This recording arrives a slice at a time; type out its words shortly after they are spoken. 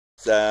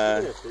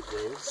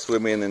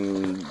Swimming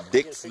in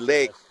Dick's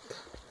Lake.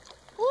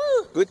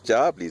 Good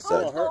job,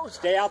 Lisa.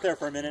 Stay out there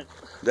for a minute.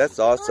 That's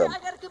awesome. I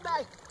gotta get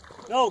back.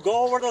 No,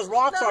 go where those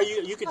rocks are.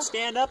 You can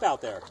stand up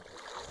out there.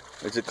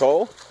 Is it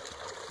cold?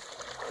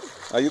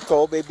 Are you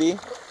cold, baby?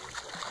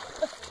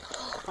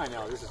 I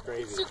know, this is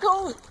crazy. It's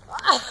cold.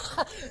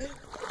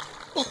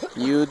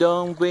 You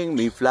don't bring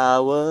me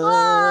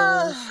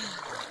flowers.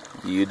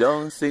 You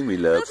don't sing me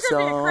love That's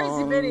gonna be a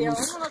crazy video.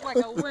 songs. I'm gonna look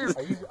like a wimp.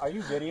 Are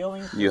you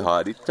videoing? You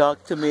hardly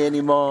talk to me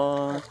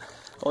anymore.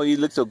 Oh, you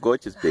look so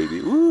gorgeous, baby.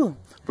 Ooh,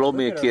 blow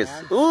me a kiss.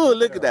 Ooh,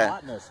 look at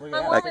that. I'm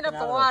warming up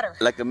the water.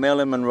 Like a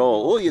Marilyn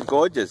Monroe. Ooh, you're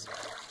gorgeous.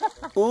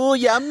 Ooh,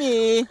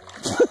 yummy.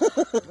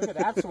 Look at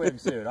that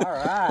swimsuit. All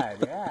right,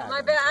 yeah.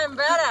 I'm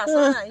badass,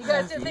 aren't I? You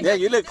guys didn't think Yeah,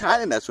 you look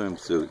hot in that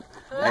swimsuit.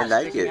 I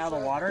like it. Out of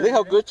the water. Look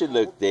how good you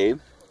look,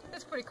 Dave.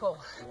 It's pretty cool.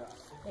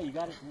 Hey, you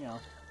got it, you know.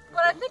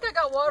 But I think I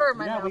got water in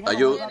my mouth. Are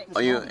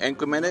you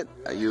incremented?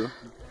 Are you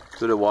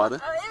to the water?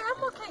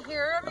 I'm okay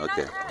here. I mean,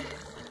 Okay.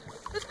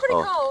 It's pretty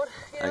cold.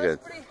 You know, I it's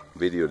got pretty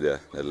video the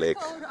lake.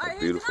 cold.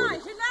 Beautiful. I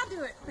should not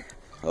do it.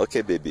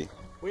 Okay, baby.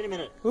 Wait a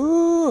minute.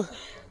 Ooh.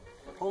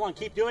 Hold on,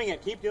 keep doing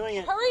it. Keep doing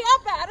it. Hurry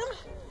up, Adam.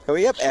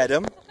 Hurry up,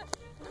 Adam.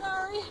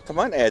 Sorry. Come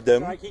on,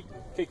 Adam. All right,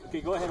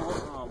 go ahead and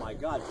look. Oh my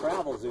God,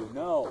 travel zoo,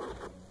 no.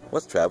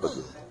 What's travel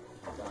zoo?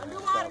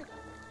 Underwater.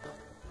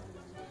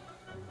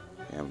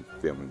 Yeah, I'm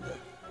filming that.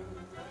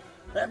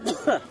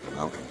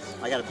 Oh.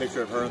 I got a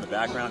picture of her in the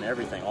background,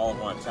 everything, all at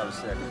once. I was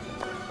sick.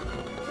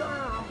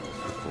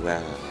 Wow.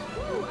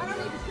 Ooh, I don't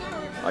need to stand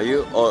on it. Are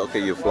you? Oh, okay.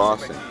 You're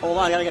flossing. Hold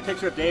on, I gotta get a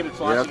picture of David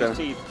flossing his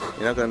teeth.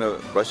 You're not gonna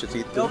brush your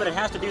teeth too? No, but it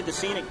has to do with the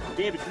scenic.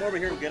 David, come over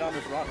here and get on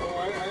this rock.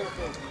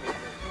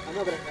 I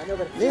know,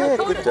 but Yeah,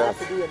 good job.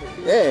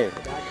 Hey,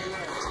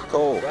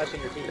 cool.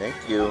 Brushing your teeth.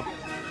 Thank you.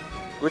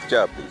 Good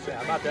job, Lisa.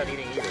 Yeah, I'm not done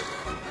eating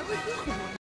either.